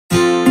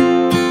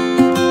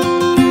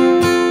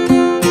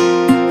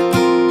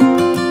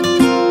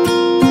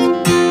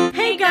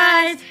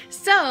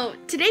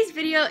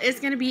video is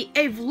going to be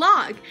a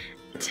vlog.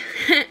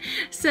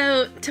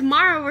 So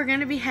tomorrow we're going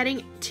to be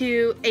heading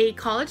to a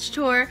college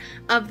tour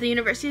of the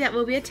university that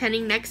we'll be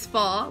attending next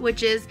fall,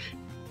 which is,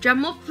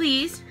 drumroll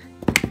please,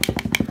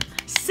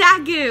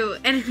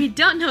 SAGU. And if you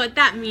don't know what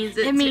that means,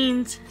 it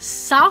means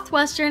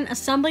Southwestern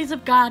Assemblies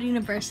of God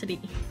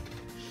University.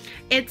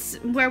 It's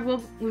where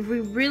we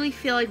really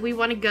feel like we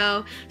want to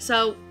go.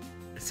 So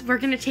we're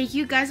going to take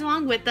you guys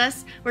along with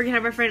us. We're going to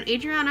have our friend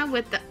Adriana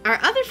with our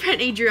other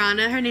friend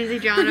Adriana. Her name's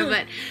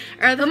Adriana,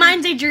 but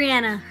mine's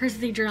Adriana. Hers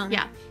is Adriana.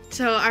 Yeah.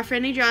 So our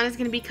friend Adriana is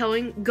going to be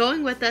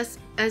going with us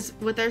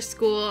with our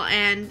school,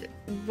 and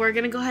we're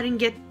going to go ahead and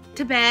get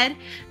to bed,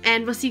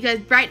 and we'll see you guys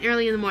bright and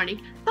early in the morning.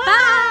 Bye!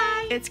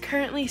 Bye. It's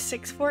currently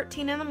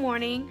 6:14 in the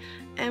morning,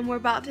 and we're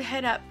about to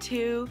head up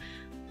to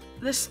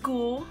the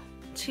school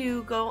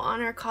to go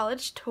on our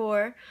college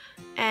tour,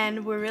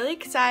 and we're really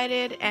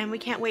excited, and we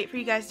can't wait for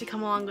you guys to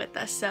come along with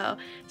us, so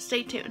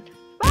stay tuned.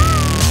 Bye!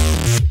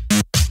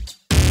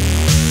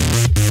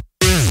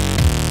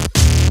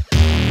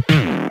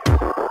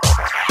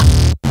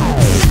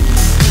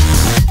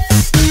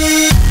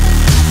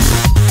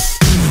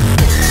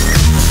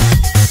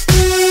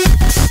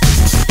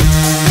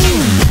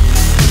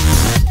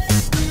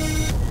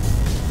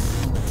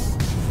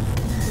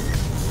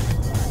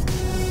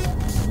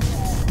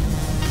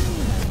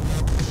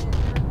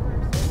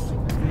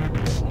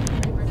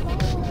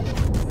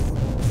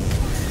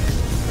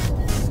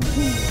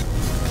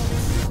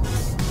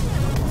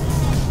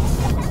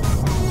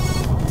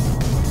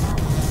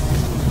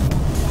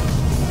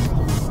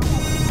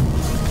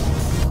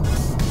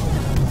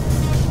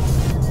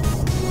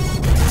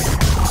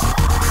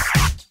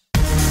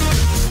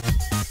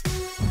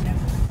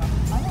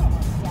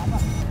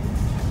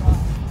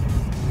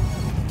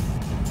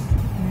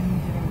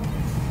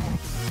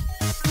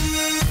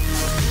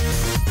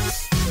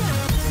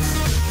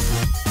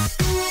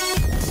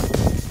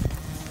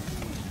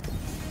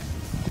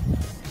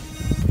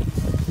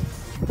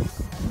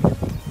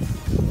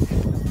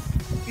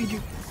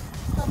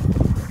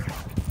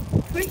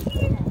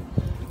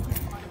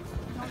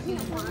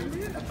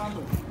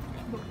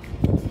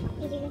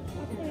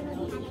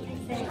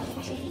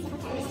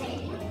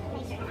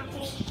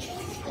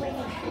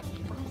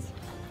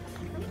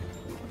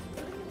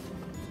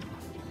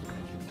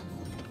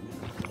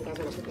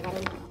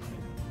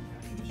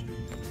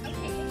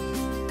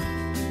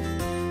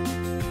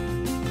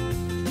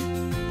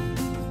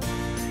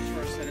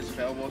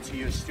 Available to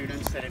you as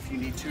students, that if you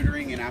need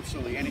tutoring in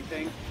absolutely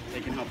anything,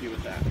 they can help you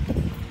with that.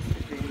 Which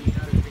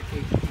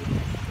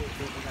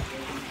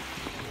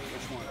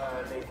one?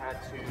 They had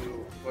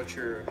to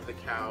butcher the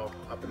cow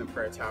up in the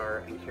prayer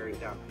tower and carry it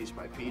down piece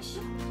by piece.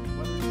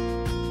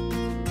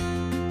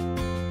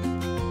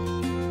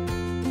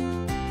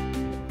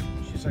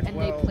 She's like, and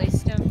well,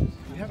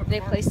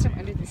 they placed him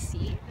under the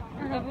seat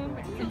of him,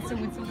 and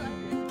someone said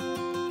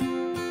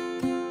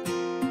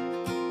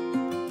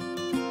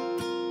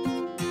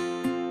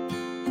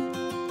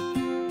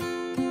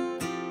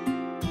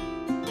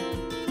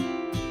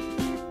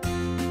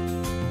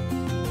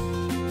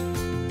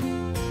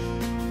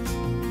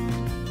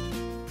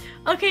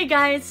Okay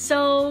guys,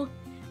 so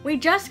we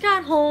just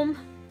got home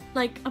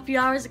like a few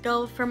hours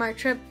ago from our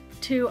trip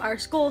to our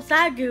school,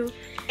 SAGU,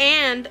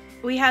 and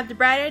we had the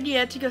bright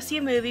idea to go see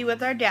a movie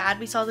with our dad.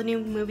 We saw the new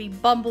movie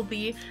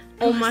Bumblebee.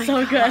 Oh my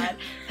god. Good.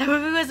 That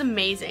movie was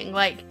amazing.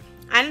 Like,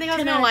 I didn't think I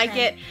was gonna like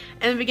it.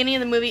 And in the beginning of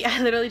the movie,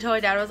 I literally told my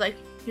dad, I was like,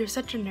 "You're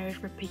such a nerd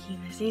for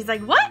picking this." And he's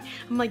like, "What?"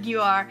 I'm like,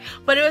 "You are."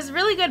 But it was a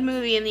really good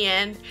movie in the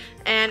end.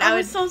 And I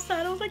was so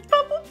sad. I was like,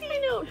 Bumblebee. I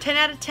know. 10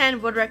 out of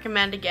 10 would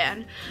recommend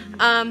again.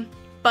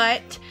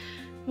 But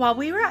while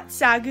we were at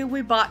SAGU,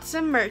 we bought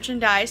some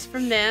merchandise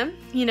from them.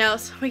 You know,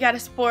 so we got a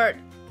sport.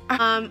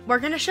 We're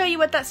gonna show you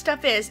what that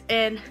stuff is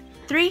in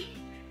 3,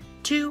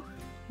 2,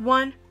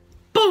 1,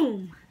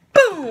 boom,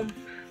 boom.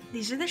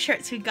 These are the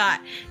shirts we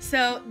got.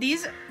 So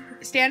these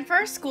stand for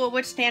our school,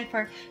 which stand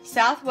for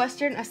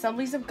Southwestern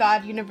Assemblies of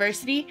God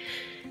University.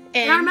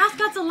 And our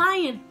mascot's a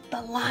lion.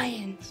 The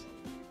Lions.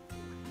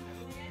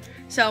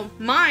 So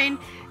mine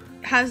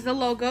has the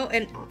logo,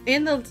 and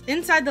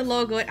inside the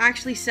logo it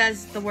actually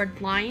says the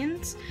word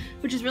Lions,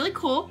 which is really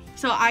cool.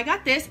 So I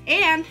got this,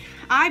 and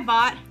I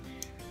bought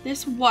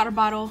this water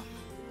bottle.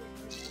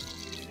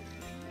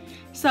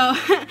 So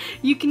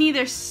you can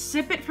either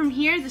sip it from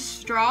here, the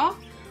straw,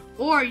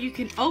 or you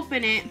can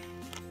open it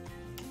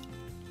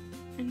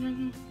and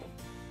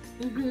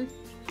then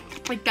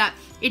like that.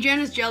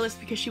 Adriana's jealous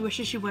because she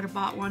wishes she would have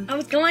bought one. I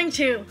was going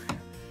to.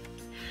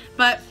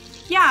 But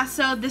yeah,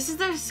 so this is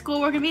the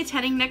school we're going to be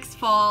attending next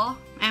fall,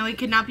 and we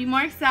could not be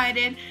more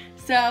excited.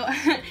 So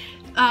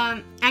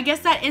I guess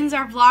that ends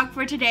our vlog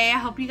for today. I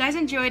hope you guys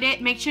enjoyed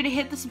it. Make sure to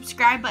hit the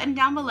subscribe button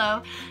down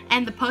below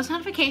and the post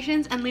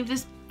notifications, and leave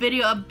this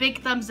video a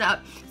big thumbs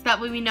up so that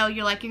way we know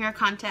you're liking our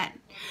content.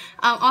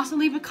 Also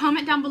leave a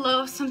comment down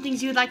below of some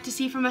things you would like to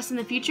see from us in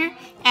the future,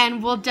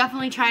 and we'll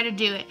definitely try to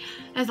do it.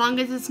 As long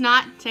as it's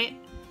not, say it,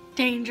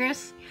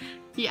 dangerous.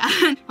 Yeah,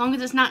 as long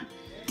as it's not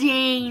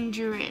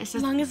dangerous.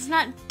 As long as it's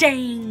not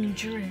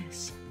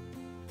dangerous.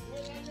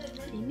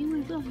 Maybe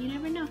we will. You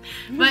never know.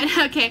 But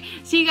okay,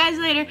 see you guys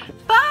later.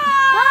 Bye!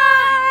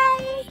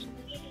 Bye!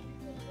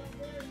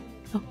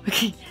 Oh,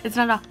 okay, it's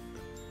not off.